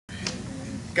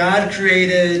God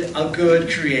created a good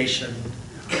creation.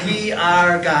 We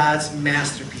are God's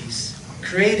masterpiece,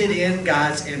 created in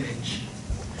God's image.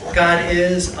 God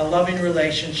is a loving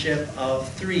relationship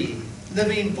of three,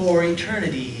 living for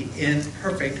eternity in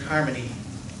perfect harmony.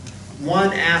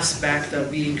 One aspect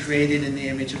of being created in the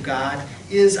image of God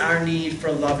is our need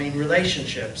for loving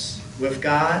relationships with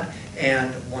God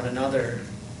and one another.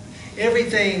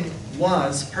 Everything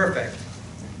was perfect.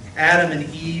 Adam and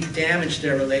Eve damaged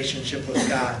their relationship with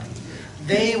God.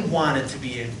 They wanted to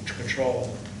be in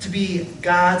control, to be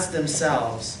gods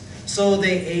themselves. So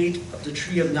they ate of the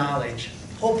tree of knowledge,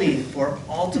 hoping for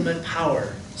ultimate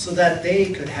power so that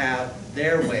they could have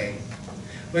their way.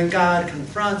 When God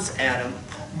confronts Adam,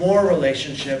 more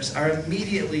relationships are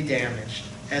immediately damaged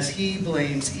as he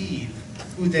blames Eve,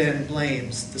 who then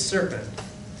blames the serpent.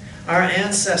 Our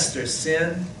ancestors'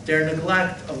 sin, their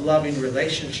neglect of loving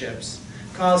relationships,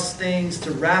 caused things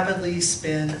to rapidly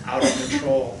spin out of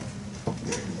control.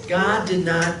 God did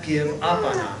not give up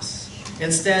on us.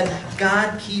 Instead,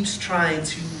 God keeps trying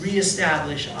to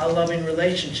reestablish a loving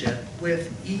relationship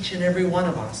with each and every one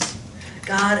of us.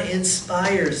 God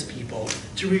inspires people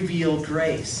to reveal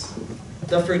grace,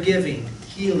 the forgiving,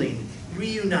 healing,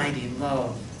 reuniting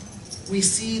love. We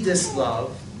see this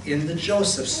love in the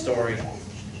Joseph story.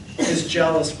 His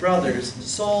jealous brothers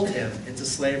sold him into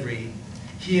slavery.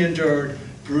 He endured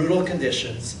brutal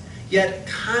conditions, yet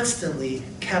constantly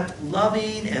kept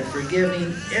loving and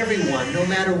forgiving everyone, no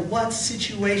matter what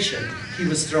situation he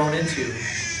was thrown into.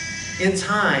 In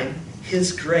time,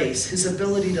 his grace, his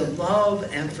ability to love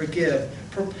and forgive,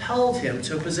 propelled him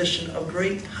to a position of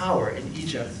great power in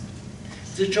Egypt.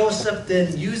 Joseph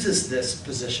then uses this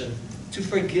position to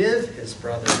forgive his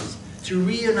brothers, to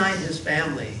reunite his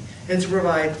family, and to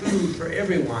provide food for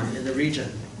everyone in the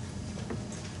region.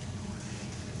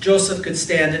 Joseph could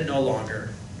stand it no longer.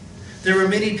 There were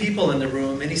many people in the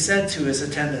room, and he said to his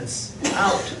attendants,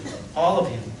 "Out, all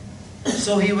of you."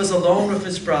 So he was alone with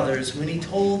his brothers when he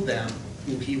told them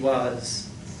who he was.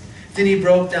 Then he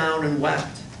broke down and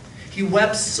wept. He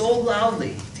wept so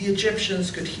loudly the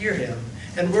Egyptians could hear him,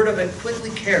 and word of it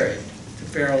quickly carried to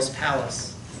Pharaoh's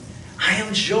palace. "I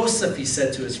am Joseph," he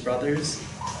said to his brothers.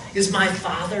 "Is my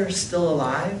father still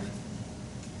alive?"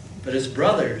 But his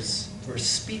brothers were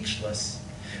speechless.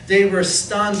 They were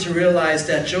stunned to realize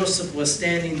that Joseph was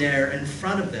standing there in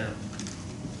front of them.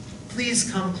 "Please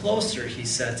come closer," he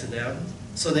said to them.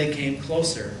 So they came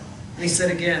closer. And he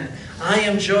said again, "I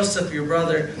am Joseph, your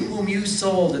brother, whom you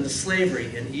sold into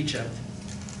slavery in Egypt.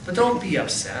 But don't be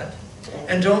upset,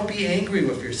 and don't be angry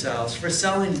with yourselves for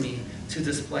selling me to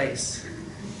this place.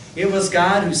 It was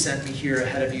God who sent me here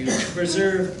ahead of you to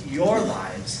preserve your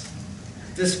lives.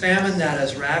 This famine that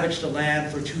has ravaged the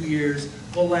land for 2 years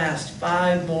will last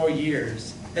 5 more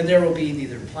years, and there will be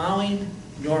neither plowing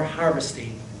nor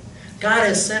harvesting. God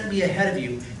has sent me ahead of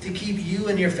you to keep you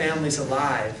and your families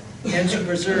alive and to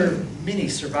preserve many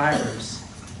survivors.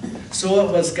 So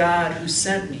it was God who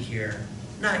sent me here,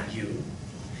 not you.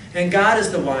 And God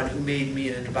is the one who made me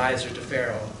an advisor to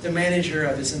Pharaoh, the manager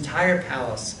of his entire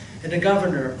palace, and the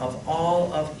governor of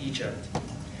all of Egypt.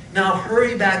 Now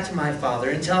hurry back to my father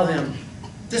and tell him,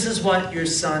 'This is what your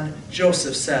son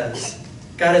Joseph says.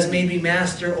 God has made me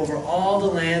master over all the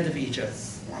land of Egypt.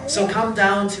 So come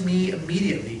down to me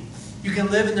immediately. You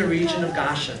can live in the region of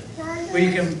Goshen, where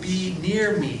you can be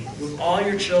near me with all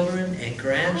your children and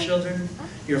grandchildren,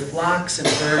 your flocks and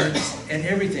herds, and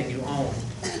everything you own.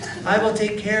 I will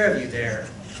take care of you there,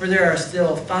 for there are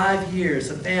still 5 years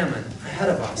of famine ahead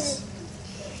of us.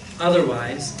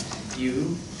 Otherwise,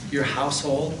 you, your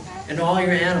household, and all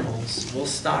your animals will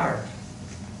starve.'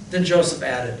 Then Joseph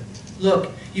added,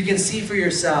 'Look, you can see for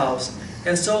yourselves,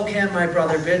 and so can my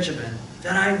brother Benjamin,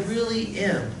 that I really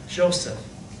am Joseph.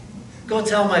 Go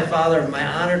tell my father of my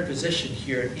honored position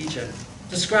here in Egypt.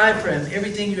 Describe for him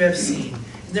everything you have seen,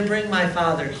 and then bring my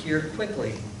father here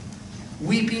quickly.'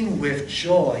 Weeping with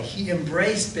joy, he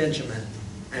embraced Benjamin,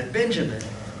 and Benjamin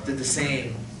did the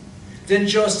same. Then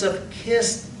Joseph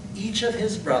kissed each of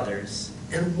his brothers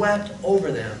and wept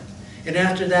over them, and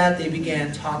after that they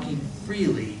began talking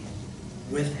freely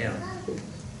with him."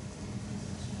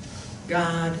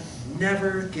 God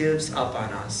never gives up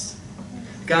on us.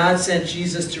 God sent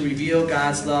Jesus to reveal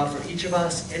God's love for each of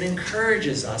us and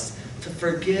encourages us to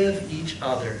forgive each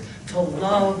other, to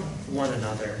love one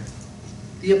another.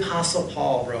 The Apostle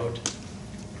Paul wrote,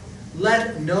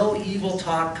 "Let no evil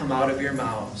talk come out of your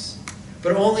mouths,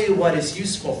 but only what is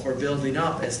useful for building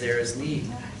up as there is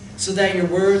need, so that your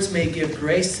words may give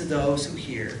grace to those who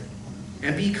hear.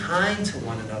 And be kind to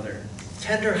one another,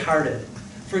 tender-hearted,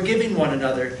 forgiving one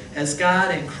another as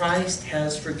God in Christ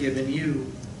has forgiven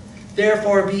you.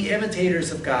 Therefore, be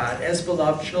imitators of God as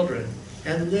beloved children,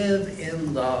 and live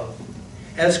in love.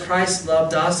 As Christ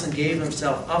loved us and gave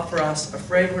himself up for us, a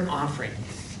fragrant offering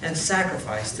and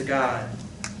sacrifice to God.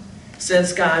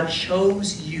 Since God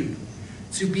chose you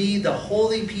to be the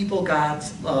holy people God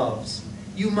loves,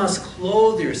 you must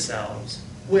clothe yourselves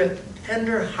with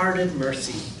tender-hearted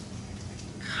mercy,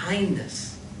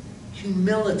 kindness,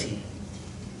 humility,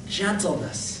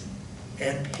 gentleness,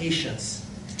 and patience,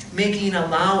 making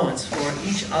allowance for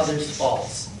each other's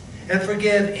faults, and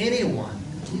forgive anyone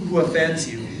who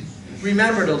offends you.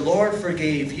 Remember, the Lord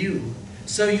forgave you,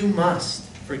 so you must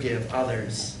forgive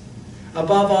others.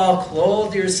 Above all,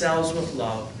 clothe yourselves with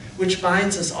love, which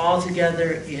binds us all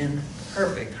together in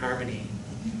perfect harmony.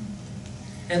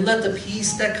 And let the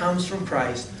peace that comes from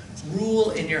Christ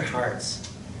rule in your hearts.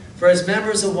 For as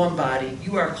members of one body,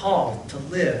 you are called to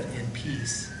live in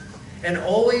peace. And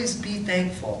always be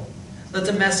thankful. Let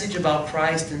the message about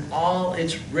Christ in all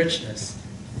its richness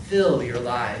fill your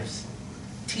lives.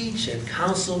 Teach and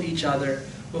counsel each other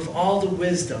with all the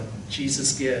wisdom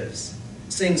Jesus gives.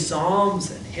 Sing psalms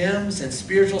and hymns and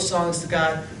spiritual songs to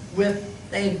God with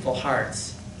thankful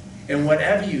hearts. And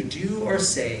whatever you do or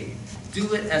say,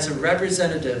 do it as a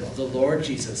representative of the Lord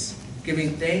Jesus,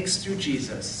 giving thanks through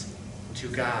Jesus to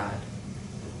God.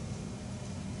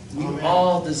 We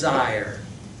all desire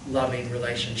loving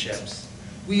relationships.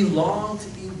 We long to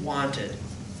be wanted,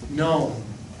 known,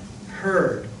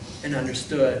 heard, and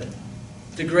understood.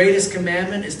 The greatest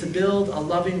commandment is to build a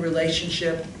loving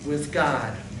relationship with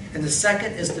God. And the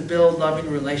second is to build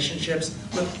loving relationships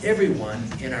with everyone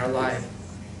in our life.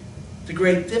 The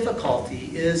great difficulty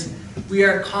is we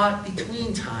are caught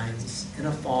between times in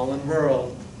a fallen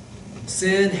world.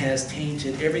 Sin has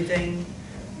tainted everything.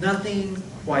 Nothing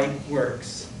quite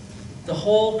works. The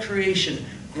whole creation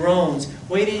groans,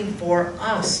 waiting for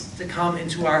us to come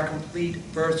into our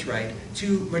complete birthright,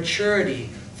 to maturity,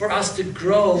 for us to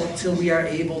grow till we are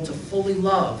able to fully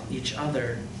love each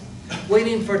other.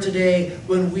 Waiting for today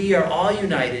when we are all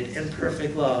united in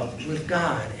perfect love with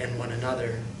God and one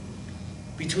another.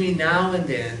 Between now and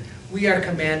then, we are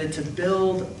commanded to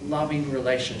build loving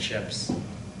relationships.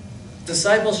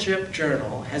 Discipleship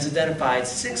Journal has identified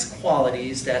 6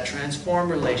 qualities that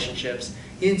transform relationships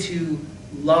into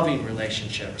loving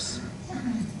relationships.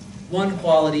 One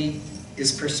quality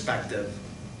is perspective.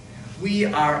 We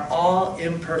are all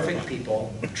imperfect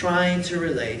people trying to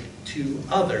relate to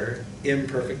other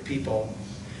imperfect people.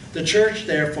 The church,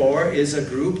 therefore, is a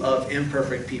group of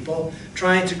imperfect people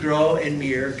trying to grow and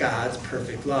mirror God's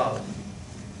perfect love.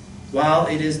 While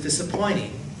it is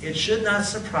disappointing, it should not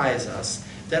surprise us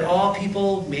that all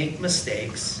people make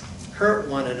mistakes, hurt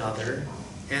one another,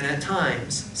 and at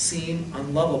times seem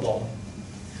unlovable.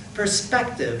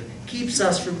 Perspective keeps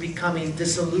us from becoming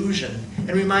disillusioned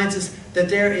and reminds us that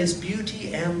there is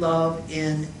beauty and love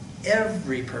in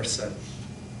every person.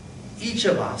 Each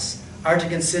of us are to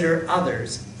consider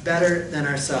others better than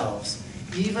ourselves.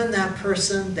 Even that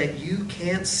person that you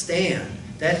can't stand,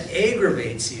 that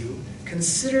aggravates you,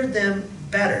 consider them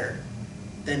better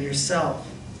than yourself.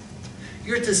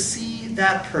 You're to see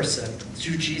that person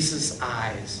through Jesus'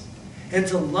 eyes and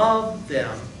to love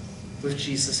them with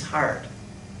Jesus' heart.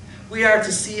 We are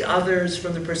to see others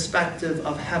from the perspective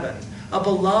of heaven, a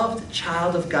beloved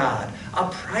child of God, a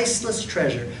priceless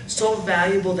treasure, so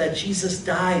valuable that Jesus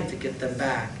died to get them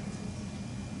back.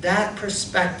 That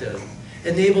perspective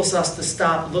enables us to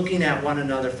stop looking at one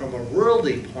another from a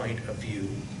worldly point of view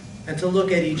and to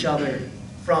look at each other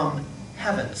from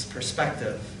heaven's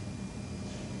perspective.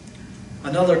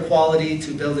 Another quality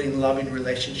to building loving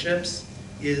relationships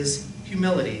is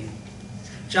humility.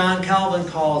 John Calvin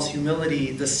calls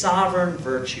humility the sovereign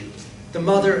virtue, the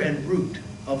mother and root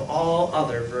of all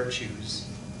other virtues.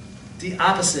 The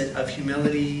opposite of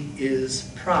humility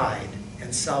is pride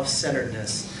and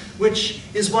self-centeredness, which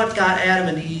is what got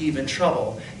Adam and Eve in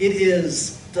trouble. It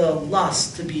is the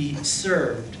lust to be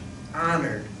served,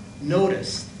 honored,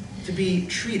 noticed, to be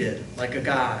treated like a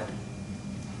god.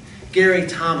 Gary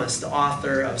Thomas, the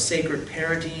author of Sacred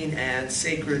Parenting and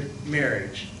Sacred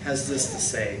Marriage, has this to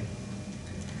say: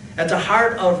 at the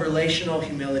heart of relational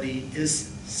humility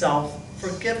is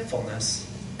self-forgetfulness.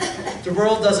 The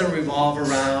world doesn't revolve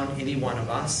around any one of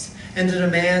us, and the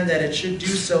demand that it should do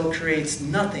so creates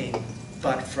nothing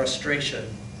but frustration.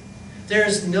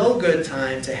 There's no good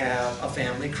time to have a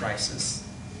family crisis.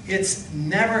 It's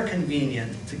never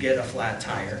convenient to get a flat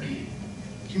tire.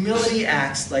 Humility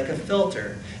acts like a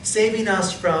filter, saving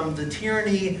us from the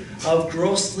tyranny of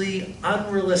grossly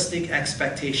unrealistic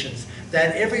expectations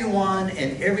that everyone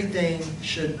and everything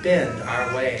should bend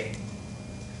our way.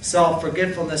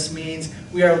 Self-forgetfulness means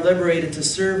we are liberated to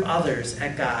serve others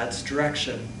at God's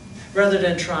direction, rather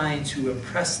than trying to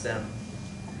impress them.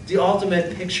 The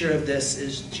ultimate picture of this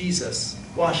is Jesus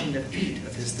washing the feet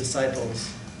of his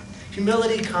disciples.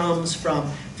 Humility comes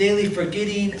from daily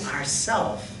forgetting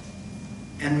ourselves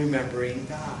and remembering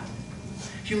God.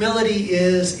 Humility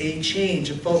is a change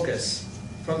of focus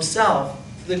from self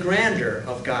to the grandeur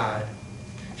of God.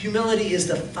 Humility is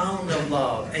the fountain of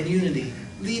love and unity,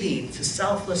 leading to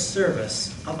selfless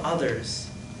service of others.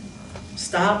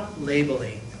 Stop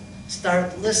labeling.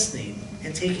 Start listening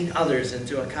and taking others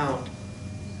into account.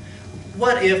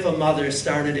 What if a mother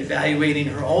started evaluating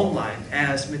her own life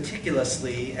as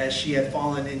meticulously as she had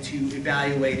fallen into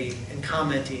evaluating and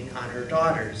commenting on her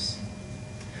daughters?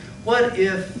 What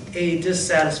if a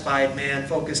dissatisfied man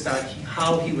focused on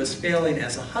how he was failing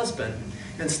as a husband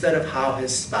instead of how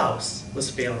his spouse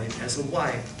was failing as a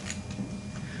wife?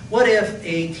 What if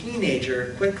a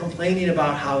teenager quit complaining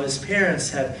about how his parents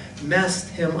have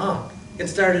messed him up and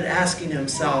started asking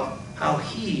himself how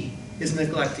he is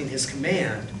neglecting his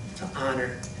command to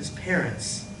honor his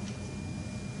parents?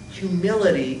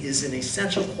 Humility is an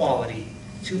essential quality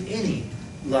to any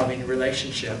loving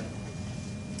relationship.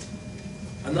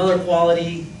 Another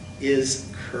quality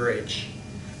is courage.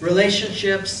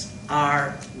 Relationships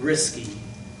are risky,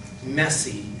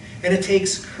 messy, and it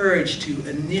takes courage to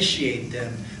initiate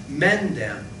them, mend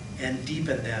them, and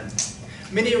deepen them.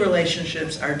 Many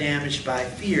relationships are damaged by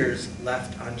fears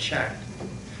left unchecked.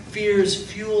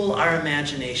 Fears fuel our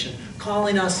imagination,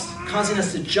 causing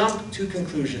us to jump to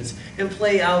conclusions and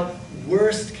play out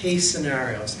worst-case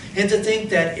scenarios, and to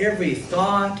think that every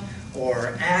thought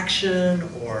or action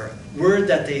or word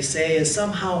that they say is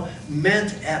somehow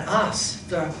meant at us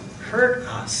to hurt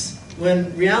us, when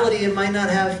in reality it might not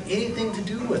have anything to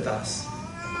do with us.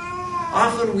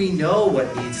 Often we know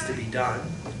what needs to be done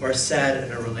or said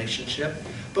in a relationship,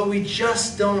 but we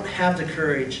just don't have the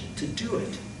courage to do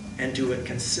it and do it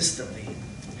consistently.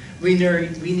 We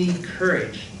need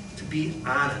courage to be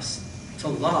honest, to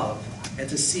love, and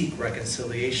to seek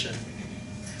reconciliation.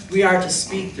 We are to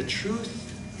speak the truth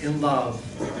in love.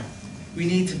 We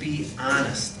need to be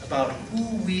honest about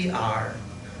who we are,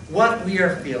 what we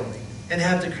are feeling, and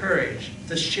have the courage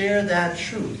to share that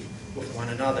truth with one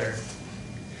another.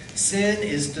 Sin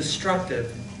is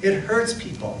destructive. It hurts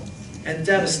people and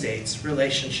devastates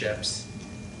relationships.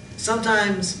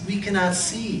 Sometimes we cannot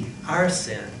see our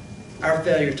sin, our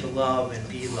failure to love and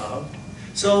be loved.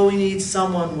 So we need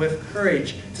someone with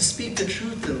courage to speak the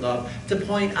truth in love, to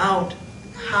point out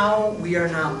how we are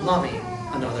not loving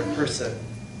another person.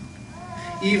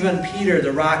 Even Peter,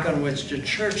 the rock on which the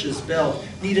church is built,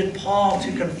 needed Paul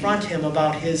to confront him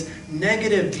about his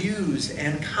negative views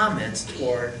and comments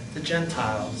toward the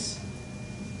Gentiles.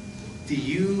 Do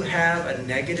you have a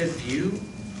negative view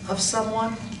of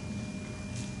someone?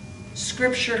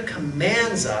 Scripture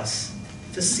commands us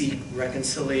to seek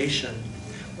reconciliation.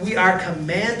 We are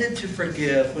commanded to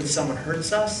forgive when someone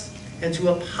hurts us and to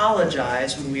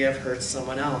apologize when we have hurt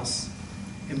someone else.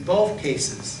 In both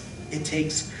cases, it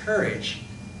takes courage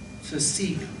to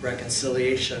seek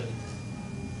reconciliation.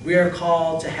 We are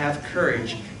called to have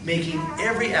courage, making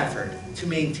every effort to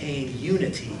maintain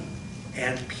unity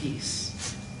and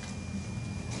peace.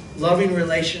 Loving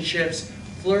relationships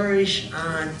flourish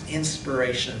on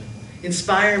inspiration.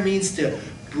 Inspire means to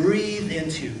breathe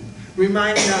into,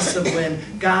 reminding us of when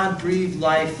God breathed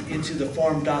life into the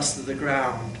form dust of the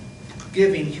ground,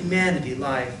 giving humanity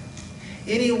life.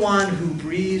 Anyone who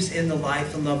breathes in the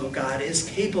life and love of God is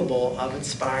capable of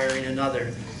inspiring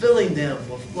another, filling them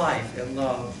with life and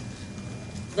love.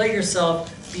 Let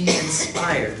yourself be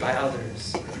inspired by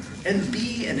others and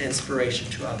be an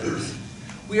inspiration to others.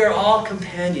 We are all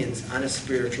companions on a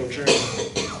spiritual journey.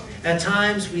 At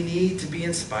times we need to be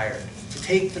inspired to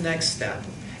take the next step,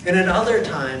 and at other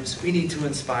times we need to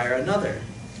inspire another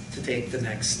to take the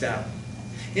next step.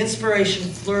 Inspiration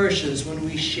flourishes when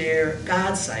we share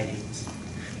God's sightings.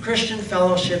 Christian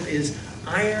fellowship is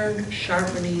iron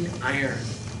sharpening iron,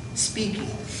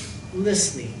 speaking,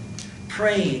 listening,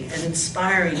 praying, and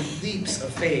inspiring leaps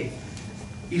of faith.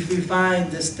 If we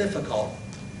find this difficult,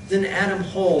 then Adam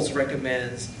Holz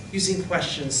recommends using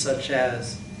questions such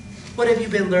as, what have you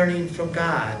been learning from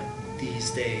God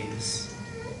these days?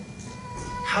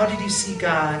 How did you see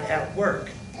God at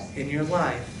work in your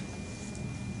life?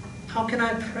 How can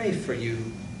I pray for you?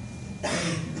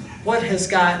 What has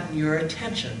gotten your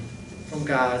attention from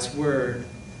God's Word?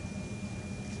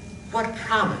 What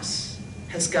promise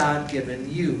has God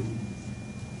given you?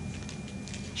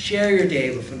 Share your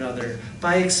day with another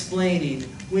by explaining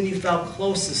when you felt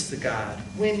closest to God,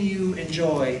 when you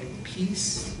enjoyed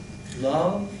peace,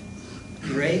 love,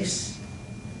 grace,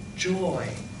 joy,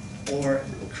 or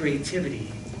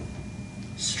creativity.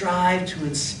 Strive to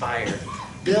inspire,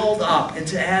 build up, and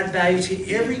to add value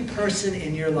to every person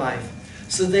in your life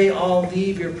so they all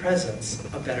leave your presence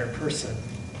a better person.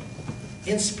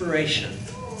 Inspiration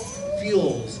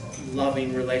fuels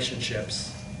loving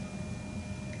relationships.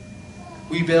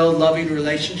 We build loving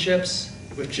relationships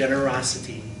with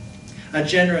generosity. A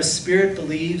generous spirit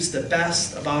believes the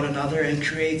best about another and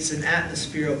creates an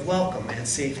atmosphere of welcome and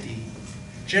safety.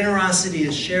 Generosity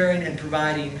is sharing and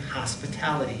providing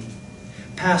hospitality.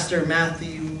 Pastor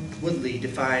Matthew Woodley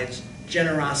defines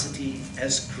generosity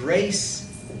as grace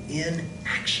in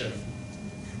action.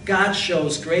 God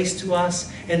shows grace to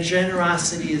us, and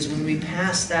generosity is when we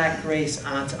pass that grace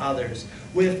on to others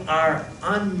with our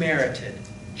unmerited,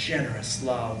 generous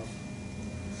love.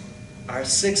 Our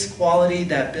sixth quality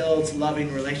that builds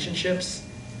loving relationships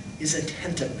is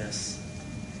attentiveness.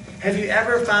 Have you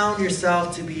ever found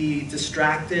yourself to be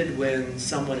distracted when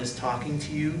someone is talking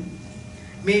to you?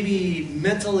 Maybe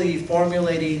mentally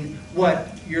formulating what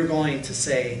you're going to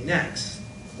say next,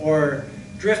 or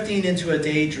drifting into a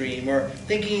daydream, or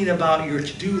thinking about your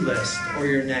to-do list or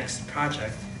your next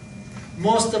project.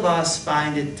 Most of us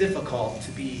find it difficult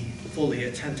to be fully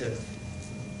attentive.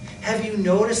 Have you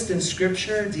noticed in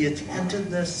Scripture the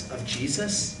attentiveness of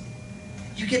Jesus?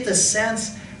 You get the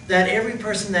sense that every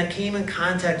person that came in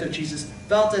contact with Jesus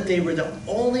felt that they were the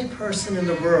only person in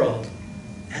the world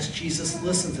as Jesus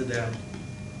listened to them.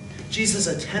 Jesus'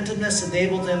 attentiveness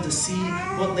enabled them to see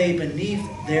what lay beneath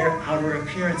their outer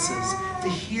appearances, to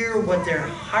hear what their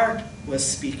heart was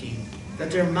speaking,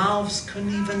 that their mouths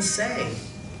couldn't even say,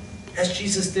 as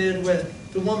Jesus did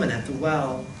with the woman at the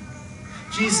well.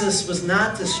 Jesus was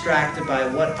not distracted by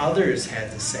what others had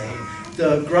to say,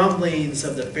 the grumblings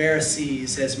of the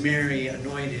Pharisees as Mary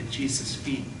anointed Jesus'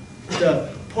 feet, the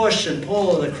push and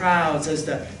pull of the crowds as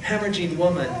the hemorrhaging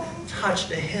woman touched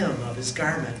the hem of his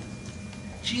garment.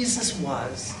 Jesus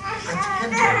was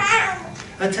attentive.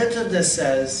 Attentiveness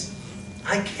says,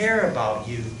 I care about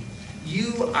you.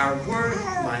 You are worth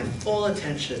my full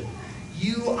attention.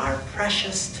 You are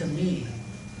precious to me.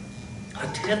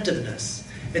 Attentiveness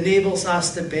enables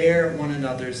us to bear one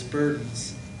another's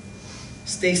burdens.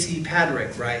 Stacy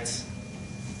Patrick writes,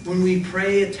 when we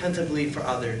pray attentively for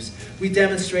others, we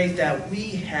demonstrate that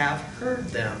we have heard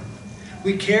them.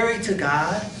 We carry to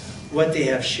God what they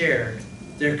have shared,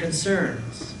 their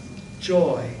concerns,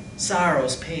 joy,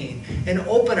 sorrows, pain, and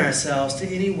open ourselves to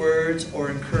any words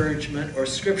or encouragement or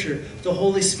scripture the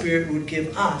Holy Spirit would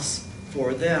give us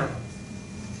for them.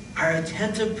 Our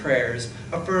attentive prayers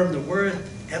affirm the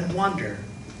worth and wonder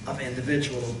of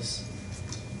individuals.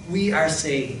 We are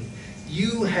saying,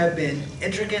 you have been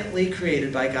intricately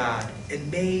created by God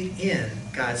and made in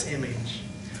God's image.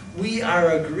 We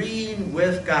are agreeing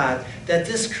with God that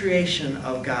this creation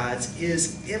of God's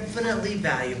is infinitely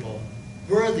valuable,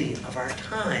 worthy of our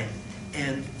time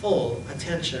and full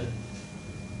attention.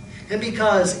 And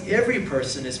because every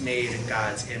person is made in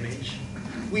God's image,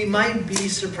 we might be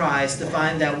surprised to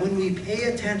find that when we pay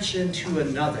attention to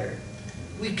another,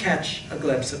 we catch a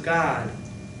glimpse of God,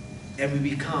 and we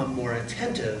become more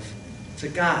attentive to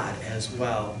God as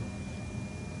well.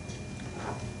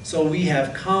 So we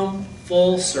have come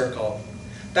full circle,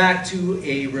 back to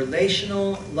a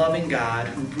relational, loving God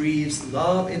who breathes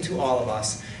love into all of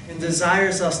us and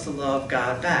desires us to love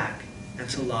God back and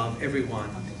to love everyone.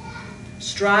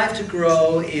 Strive to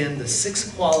grow in the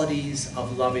 6 qualities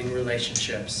of loving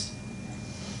relationships.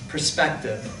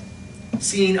 Perspective,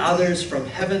 seeing others from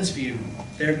heaven's view,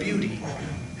 their beauty,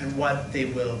 and what they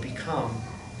will become.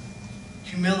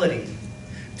 Humility,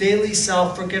 daily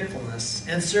self-forgetfulness,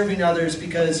 and serving others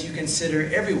because you consider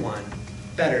everyone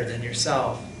better than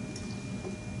yourself.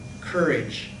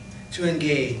 Courage, to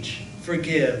engage,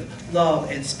 forgive,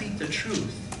 love, and speak the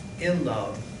truth in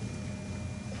love.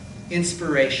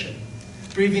 Inspiration,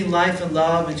 breathing life and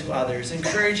love into others,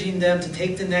 encouraging them to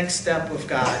take the next step with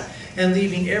God, and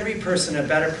leaving every person a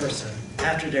better person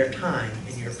after their time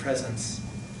in your presence.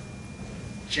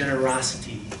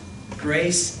 Generosity,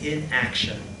 grace in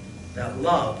action that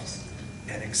loves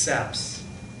and accepts.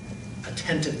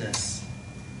 Attentiveness,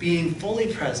 being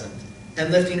fully present and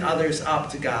lifting others up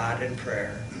to God in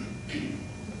prayer.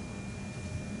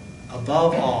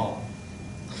 Above all,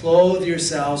 clothe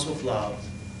yourselves with love,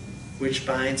 which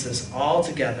binds us all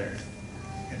together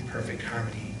in perfect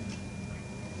harmony.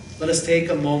 Let us take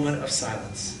a moment of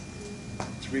silence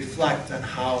to reflect on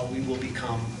how we will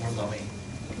become more loving.